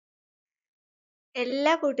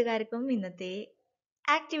എല്ലാ കൂട്ടുകാർക്കും ഇന്നത്തെ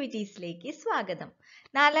ആക്ടിവിറ്റീസിലേക്ക് സ്വാഗതം.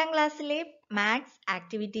 4ാം ക്ലാസ്സിലെ മാത്സ്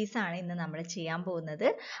ആക്ടിവിറ്റീസ് ആണ് ഇന്ന് നമ്മൾ ചെയ്യാൻ പോകുന്നത്.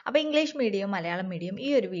 അപ്പോൾ ഇംഗ്ലീഷ് മീഡിയം മലയാളം മീഡിയം ഈ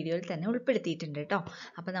ഒരു വീഡിയോയിൽ തന്നെ ഉൾപ്പെടുത്തിയിട്ടുണ്ട് കേട്ടോ.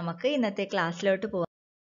 അപ്പോൾ നമുക്ക് ഇന്നത്തെ ക്ലാസ്സിലോട്ട് പോകാം.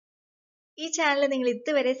 ഈ ചാനൽ നിങ്ങൾ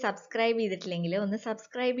ഇതുവരെ സബ്സ്ക്രൈബ് ചെയ്തിട്ടില്ലെങ്കിൽ ഒന്ന്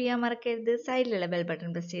സബ്സ്ക്രൈബ് ചെയ്യാൻ മറക്കരുത്. സൈഡിലുള്ള ബെൽ ബട്ടൺ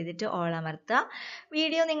പ്രസ് ചെയ്തിട്ട് ഓൾ അമർത്തുക.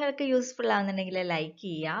 വീഡിയോ നിങ്ങൾക്ക് യൂസ്ഫുൾ ആവുന്നുണ്ടെങ്കിൽ ലൈക്ക്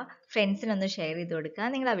ചെയ്യുക, ഫ്രണ്ട്സിനൊന്ന് ഷെയർ ചെയ്ത് കൊടുക്കുക,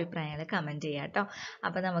 നിങ്ങളുടെ അഭിപ്രായങ്ങൾ കമൻറ്റ് ചെയ്യുക കേട്ടോ.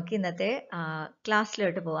 അപ്പോൾ നമുക്ക് ഇന്നത്തെ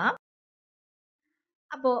ക്ലാസ്സിലോട്ട് പോവാം.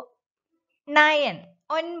 അപ്പോൾ 9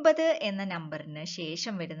 എന്ന നമ്പറിന്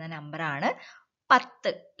ശേഷം വരുന്ന നമ്പറാണ്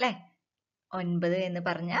 10 അല്ലേ. 9 എന്ന്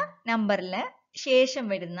പറഞ്ഞ നമ്പറിന് ശേഷം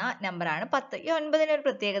വരുന്ന നമ്പറാണ് 10. ഈ 9ന് ഒരു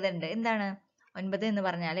പ്രത്യേകത ഉണ്ട്. എന്താണ്? 9 എന്ന്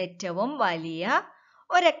പറഞ്ഞാൽ ഏറ്റവും വലിയ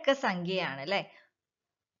ഒരക്ക സംഖ്യയാണ് അല്ലേ.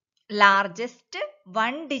 ലാർജസ്റ്റ്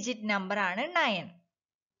 1 ഡിജിറ്റ് നമ്പർ ആണ് 9.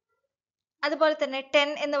 അതുപോലെ തന്നെ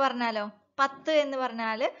 10 എന്ന് പറഞ്ഞാലോ, 10 എന്ന്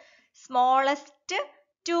പറഞ്ഞാൽ സ്മോളസ്റ്റ്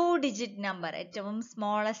 2 ഡിജിറ്റ് നമ്പർ, ഏറ്റവും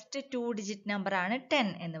സ്മോളസ്റ്റ് 2 ഡിജിറ്റ് നമ്പർ ആണ് 10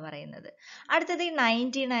 എന്ന് പറയുന്നത്. അടുത്തത്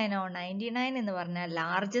 99 എന്ന് പറഞ്ഞാൽ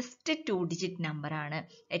ലാർജസ്റ്റ് 2 ഡിജിറ്റ് നമ്പർ ആണ്,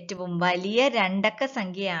 ഏറ്റവും വലിയ രണ്ടക്ക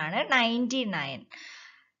സംഖ്യയാണ് 99.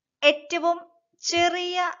 ഏറ്റവും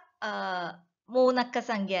ചെറിയ മൂന്നക്ക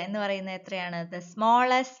സംഖ്യ എന്ന് പറയുന്നത് എത്രയാണ്? The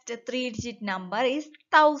smallest 3 digit number is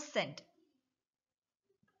 1000.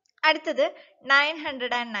 അടുത്തത്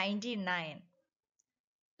 999,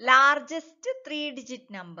 ലാർജസ്റ്റ് 3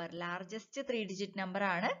 ഡിജിറ്റ് നമ്പർ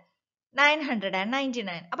ആണ്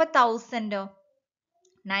 999. അപ്പൊ 1000ഓ?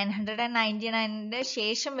 999ന്റെ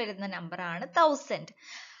ശേഷം വരുന്ന നമ്പർ ആണ് 1000.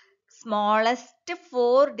 സ്മോളസ്റ്റ്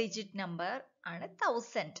 4 ഡിജിറ്റ് നമ്പർ ആണ്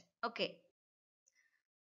 1000. ഓക്കെ.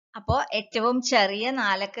 അപ്പോ ഏറ്റവും ചെറിയ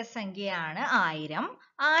നാലക്ക സംഖ്യയാണ് 1000.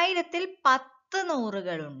 1000ൽ 10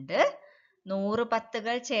 നൂറുകളുണ്ട്. 100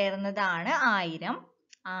 പത്തുകൾ ചേർന്നതാണ് 1000.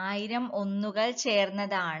 1000 ഒന്നുകൾ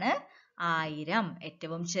ചേർന്നതാണ് 1000.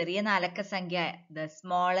 ഏറ്റവും ചെറിയ നാലക്ക സംഖ്യ, ദ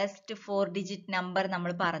സ്മോളസ്റ്റ് 4 ഡിജിറ്റ് നമ്പർ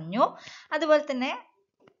നമ്മൾ പറഞ്ഞു. അതുപോലെ തന്നെ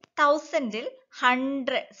 1000ൽ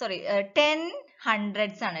 10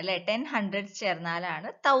 ഹൺഡ്രഡ്സ് ആണ് അല്ലെ. 10 ഹൺഡ്രഡ്സ് ചേർന്നാലാണ്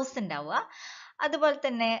 1000 ആവുക. അതുപോലെ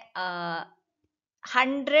തന്നെ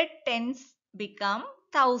 100 tens become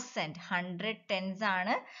 1000. 100 tens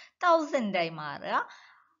ആണ് 1000 ആയി മാറുക.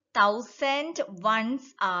 1000 ones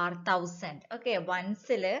are 1000. ഓക്കെ.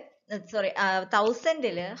 1000ല്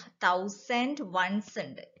 1000 ones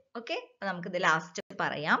ഉണ്ട്. ഓക്കെ. അപ്പൊ നമുക്കിത് ലാസ്റ്റ്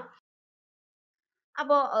പറയാം.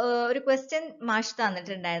 അപ്പോ ഒരു ക്വസ്റ്റ്യൻ മാഷ്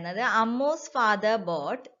തന്നിട്ടുണ്ടായിരുന്നത്, അമ്മൂസ് father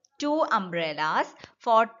boat 2 umbrellas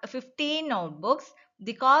for 15 notebooks.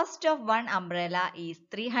 The cost of one umbrella is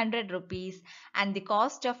 300 rupees and the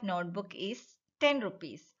cost of notebook is 10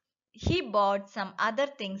 rupees. He bought some other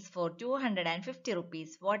things for 250 rupees.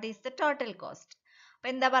 What is the total cost? അപ്പൊ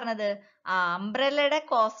എന്താ പറഞ്ഞത്? അംബ്രല്ലയുടെ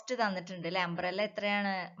cost തന്നിട്ടുണ്ട് അല്ലെ. Umbrella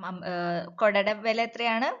എത്രയാണ്? കൊടയുടെ വില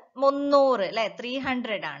എത്രയാണ്? 300 അല്ലെ.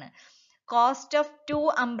 300 ആണ്. കോസ്റ്റ് ഓഫ് 2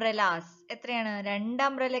 umbrellas എത്രയാണ്? 2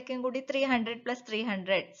 അംബ്രല്ലയ്ക്കും കൂടി 300 plus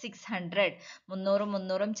 300 600.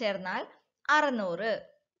 300 ചേർന്നാൽ 600.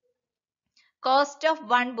 കോസ്റ്റ് ഓഫ്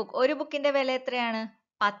 1 book, ഒരു ബുക്കിന്റെ വില എത്രയാണ്?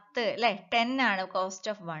 10 അല്ലെ. 10 ആണ് കോസ്റ്റ്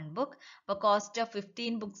ഓഫ് 1 book. അപ്പൊ കോസ്റ്റ് ഓഫ്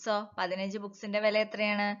 15 ബുക്സോ, 15 ബുക്സിന്റെ വില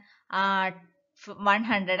എത്രയാണ്?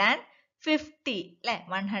 150 അല്ലെ.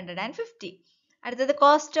 150. അടുത്തത്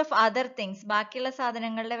കോസ്റ്റ് ഓഫ് അതർ തിങ്സ്, ബാക്കിയുള്ള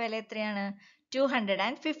സാധനങ്ങളുടെ വില എത്രയാണ്?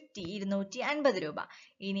 250, 250 രൂപ.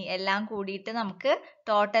 ഇനി എല്ലാം കൂടിയിട്ട് നമുക്ക്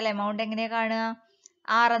ടോട്ടൽ എമൗണ്ട് എങ്ങനെയാ കാണുക?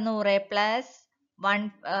 600 പ്ലസ്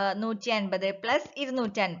 150 പ്ലസ്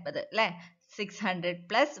 250 അല്ലെ. 600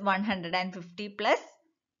 പ്ലസ് 150 പ്ലസ്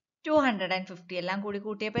 250 എല്ലാം കൂടി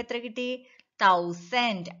കൂട്ടിയപ്പോ എത്ര കിട്ടി?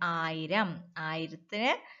 1000.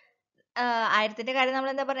 1000ന്റെ കാര്യം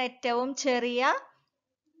നമ്മൾ എന്താ പറഞ്ഞ? ഏറ്റവും ചെറിയ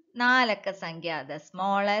നാലക്ക സംഖ്യ, ദ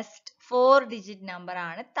സ്മോളസ്റ്റ് 4 ഡിജിറ്റ് നമ്പർ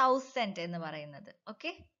ആണ് 1000 എന്ന് പറയുന്നത്.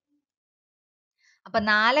 ഓക്കെ. അപ്പൊ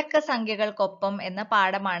നാലക്ക സംഖ്യകൾക്കൊപ്പം എന്ന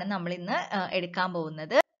പാഠമാണ് നമ്മൾ ഇന്ന് എടുക്കാൻ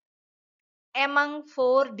പോകുന്നത്. Among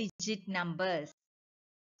 4 digit numbers.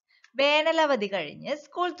 വേനലവധി കഴിഞ്ഞ്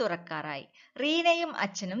സ്കൂൾ തുറക്കാറായി. റീനയും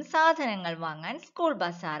അച്ഛനും സാധനങ്ങൾ വാങ്ങാൻ സ്കൂൾ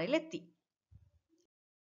ബസാറിൽ എത്തി.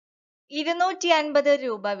 250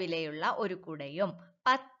 രൂപ വിലയുള്ള ഒരു കുടയും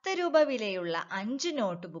 10 രൂപ വിലയുള്ള 5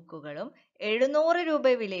 നോട്ട് ബുക്കുകളും 700 രൂപ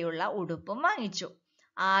വിലയുള്ള ഉടുപ്പും വാങ്ങിച്ചു.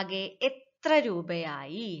 ആകെ എത്ര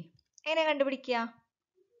രൂപയായി? എങ്ങനെ കണ്ടുപിടിക്കുക?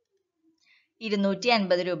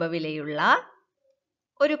 250 രൂപ വിലയുള്ള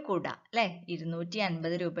ഒരു കുട അല്ലെ.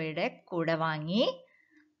 250 രൂപയുടെ കുട വാങ്ങി.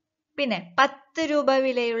 പിന്നെ 10 രൂപ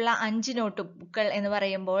വിലയുള്ള 5 നോട്ട് ബുക്കുകൾ എന്ന്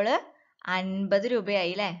പറയുമ്പോൾ 50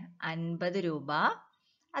 രൂപയായി അല്ലെ. 50 രൂപ.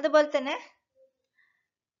 അതുപോലെ തന്നെ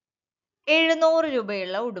 700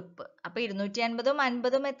 രൂപയുള്ള ഉടുപ്പ്. അപ്പൊ 250ഉം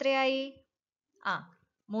 50ഉം എത്രയായി?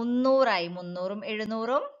 300 300ഉം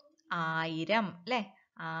 700ഉം 1000 അല്ലെ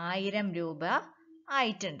 1000 രൂപ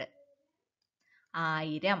ആയിട്ടുണ്ട്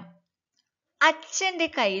 1000 അച്ഛന്റെ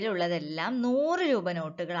കയ്യിലുള്ളതെല്ലാം 100 രൂപ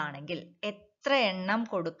നോട്ടുകളാണെങ്കിൽ എത്ര എണ്ണം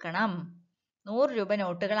കൊടുക്കണം 100 രൂപ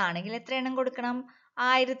നോട്ടുകളാണെങ്കിൽ എത്ര എണ്ണം കൊടുക്കണം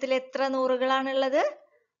 1000ത്തിൽ എത്ര നൂറുകളാണുള്ളത്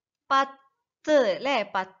 10 അല്ലെ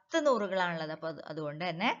 10 നൂറുകളാണുള്ളത് അപ്പൊ അതുകൊണ്ട്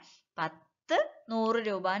തന്നെ 10 100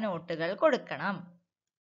 രൂപ നോട്ടുകൾ കൊടുക്കണം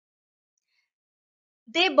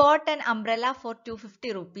They bought an umbrella for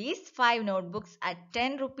 250 rupees, 5 notebooks at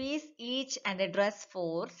 10 rupees each and a dress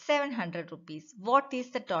for 700 rupees. What is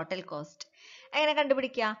the total cost? എങ്ങനെ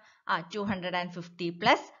കണ്ടുപിടിക്കുക 250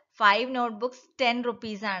 plus 5 notebooks 10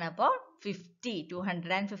 rupees ആണ് അപ്പോൾ 50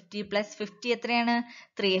 250 plus 50 എത്രയാണ്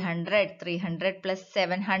 300 300 plus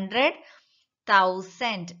 700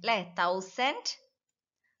 1000 അല്ലേ 1000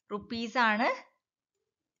 rupees ആണ്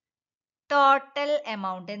ടോട്ടൽ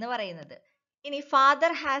എമൗണ്ട് എന്ന് പറയുന്നത് ഇനി father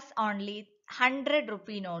has only 100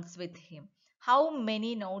 rupee notes with him. How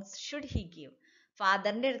many notes should he give?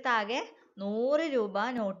 ഫാദറിന്റെ അടുത്ത് ആകെ 100 രൂപ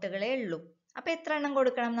നോട്ടുകളേ ഉള്ളൂ അപ്പൊ എത്ര എണ്ണം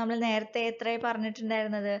കൊടുക്കണം നമ്മൾ നേരത്തെ എത്ര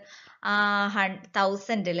പറഞ്ഞിട്ടുണ്ടായിരുന്നത്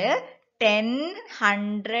 1000ല് 10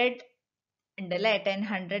 100 ഉണ്ട് അല്ലെ 10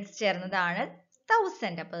 100s ചേർന്നതാണ്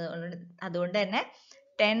 1000 അപ്പൊ അതുകൊണ്ട് തന്നെ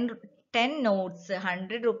 10 നോട്ട്സ്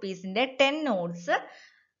 100 റുപ്പീസിന്റെ 10 നോട്ട്സ്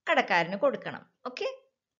കടക്കാരന് കൊടുക്കണം ഓക്കെ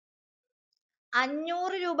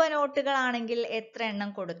 500 രൂപ നോട്ടുകളാണെങ്കിൽ എത്ര എണ്ണം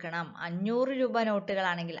കൊടുക്കണം 500 രൂപ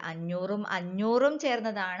നോട്ടുകളാണെങ്കിൽ 500ഉം 500ഉം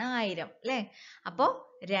ചേർന്നതാണ് 1000 അല്ലേ അപ്പോ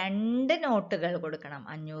 2 നോട്ടുകൾ കൊടുക്കണം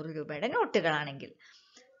 500 രൂപയുടെ നോട്ടുകളാണെങ്കിൽ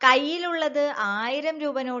കയ്യിലുള്ളത് 1000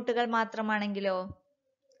 രൂപ നോട്ടുകൾ മാത്രമാണെങ്കിലോ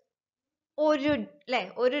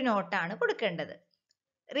ഒരു നോട്ടാണ് കൊടുക്കേണ്ടത്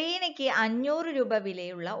റീനയ്ക്ക് 500 രൂപ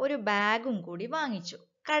വിലയുള്ള ഒരു ബാഗും കൂടി വാങ്ങിച്ചു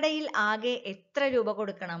കടയിൽ ആകെ എത്ര രൂപ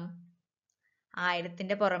കൊടുക്കണം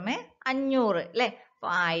 1000ന്റെ പുറമെ 500 അല്ലെ അപ്പൊ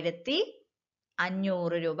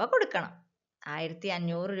 1500 രൂപ കൊടുക്കണം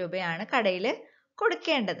 1500 രൂപയാണ് കടയിൽ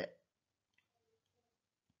കൊടുക്കേണ്ടത്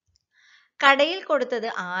കടയിൽ കൊടുത്തത്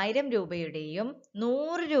 1000 രൂപയുടെയും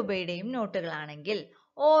 100 രൂപയുടെയും നോട്ടുകളാണെങ്കിൽ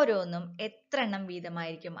ഓരോന്നും എത്ര എണ്ണം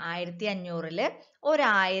വീതമായിരിക്കും 1500ല് ഒരു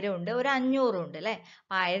 1000 ഉണ്ട് ഒരു 500 ഉണ്ട് അല്ലെ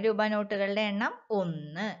അപ്പൊ 1000 രൂപ നോട്ടുകളുടെ എണ്ണം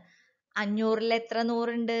 1 500ൽ എത്ര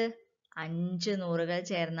 100 ഉണ്ട് 5 നൂറുകൾ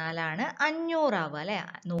ചേർന്നാലാണ് 500 ആവുക അല്ലെ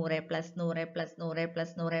 100 പ്ലസ് 100 പ്ലസ് 100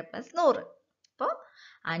 പ്ലസ് 100 പ്ലസ് 100 അപ്പൊ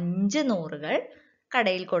 5 നൂറുകൾ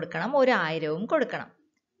കടയിൽ കൊടുക്കണം ഒരു 1000ഉം കൊടുക്കണം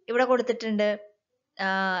ഇവിടെ കൊടുത്തിട്ടുണ്ട്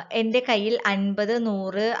എന്റെ കയ്യിൽ 50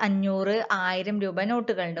 100 500 1000 രൂപ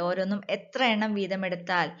നോട്ടുകളുണ്ട് ഓരോന്നും എത്ര എണ്ണം വീതം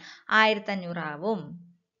എടുത്താൽ 1500 ആവും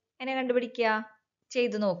എങ്ങനെ കണ്ടുപിടിക്കുക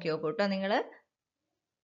ചെയ്തു നോക്കിയോ കേട്ടോ നിങ്ങൾ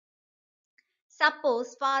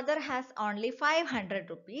Suppose father has only 500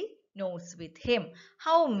 rupee notes with him.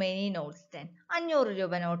 How many notes then? 500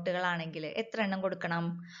 രൂപ നോട്ടുകളാണെങ്കിൽ എത്ര എണ്ണം കൊടുക്കണം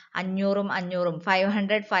 500ഉം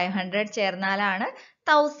 500ഉം 500 ചേർന്നാലാണ്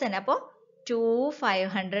 1000 അപ്പോൾ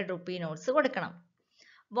 500 rupee notes കൊടുക്കണം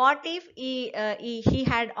What if he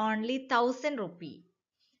had only 1000 rupee?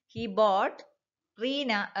 He bought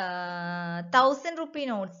Reena 1000 rupee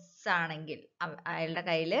notes ആണെങ്കിൽ അയാളുടെ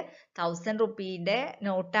കയ്യിൽ 1000 റുപ്പീന്റെ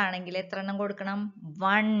നോട്ട് ആണെങ്കിൽ എത്ര എണ്ണം കൊടുക്കണം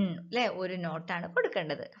 1 അല്ലെ ഒരു നോട്ടാണ്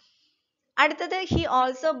കൊടുക്കേണ്ടത് അടുത്തത് he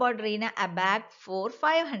also bought Reena a bag for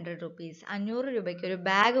 500 rupees 500 രൂപയ്ക്ക് ഒരു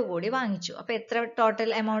ബാഗ് കൂടി വാങ്ങിച്ചു അപ്പൊ എത്ര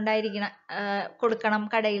ടോട്ടൽ എമൗണ്ട് ആയിരിക്കണം കൊടുക്കണം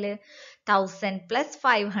കടയിൽ 1000 plus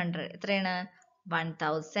 500 എത്രയാണ്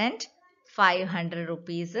 1500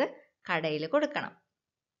 rupees കടയിൽ കൊടുക്കണം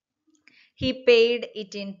He paid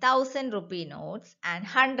it in 1000 rupee notes and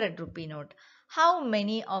 100 rupee note. How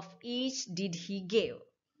many of each did he give?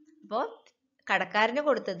 അപ്പോൾ കടക്കാരന്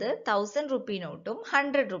കൊടുത്തത് 1000 rupee നോട്ടും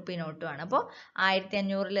 100 rupee നോട്ടും ആണ് അപ്പോൾ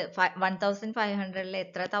 1500ല് 1500ല്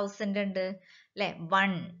എത്ര 1000 ഉണ്ട് അല്ലെ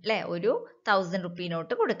 1 അല്ലെ ഒരു 1000 rupee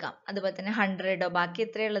നോട്ട് കൊടുക്കാം അതുപോലെ തന്നെ 100 ബാക്കി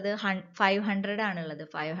എത്രയുള്ളത് 500 ആണുള്ളത്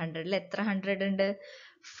 500ല് എത്ര 100 ഉണ്ട്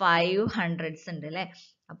 500s ഉണ്ട് അല്ലെ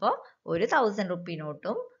അപ്പോൾ ഒരു 1000 rupee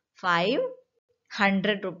നോട്ടും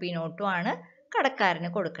 500 rupee നോട്ടും ആണ് കടക്കാരന്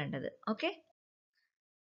കൊടുക്കേണ്ടത് ഓക്കെ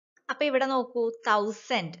അപ്പൊ ഇവിടെ നോക്കൂ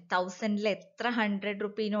 1000ൽ എത്ര 100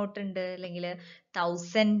 rupee നോട്ട് ഉണ്ട് അല്ലെങ്കിൽ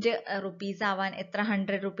 1000 rupees ആവാൻ എത്ര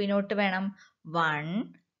 100 rupee നോട്ട് വേണം 1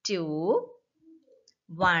 2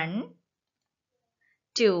 1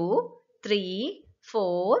 2 3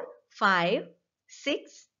 4 5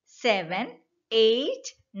 6 7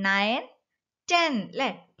 8 9 10 അല്ലെ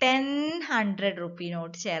 100 rupee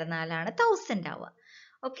നോട്ട് ചേർന്നാലാണ് 1000 ആവുക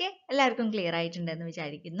ഓക്കെ എല്ലാവർക്കും ക്ലിയർ ആയിട്ടുണ്ടെന്ന്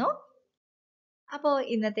വിചാരിക്കുന്നു അപ്പോൾ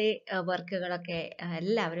ഇന്നത്തെ വർക്കുകളൊക്കെ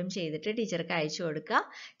എല്ലാവരും ചെയ്തിട്ട് ടീച്ചർക്ക് അയച്ചു കൊടുക്കുക.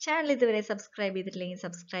 ചാനൽ ഇതുവരെ സബ്സ്ക്രൈബ് ചെയ്തിട്ടില്ലെങ്കിൽ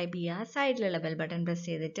സബ്സ്ക്രൈബ് ചെയ്യുക. സൈഡിലുള്ള ബെൽ ബട്ടൺ പ്രസ്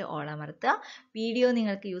ചെയ്തിട്ട് ഓൾ അമർത്തുക. വീഡിയോ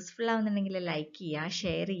നിങ്ങൾക്ക് യൂസ്ഫുൾ ആവുന്നുണ്ടെങ്കിൽ ലൈക്ക് ചെയ്യുക,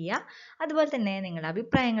 ഷെയർ ചെയ്യുക. അതുപോലെ തന്നെ നിങ്ങളുടെ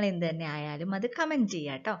അഭിപ്രായങ്ങൾ എന്ത് തന്നെ ആയാലും അത് കമൻറ്റ്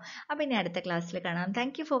ചെയ്യുക കേട്ടോ. അപ്പോൾ ഇനി അടുത്ത ക്ലാസ്സിൽ കാണാം.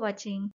 Thank you for watching.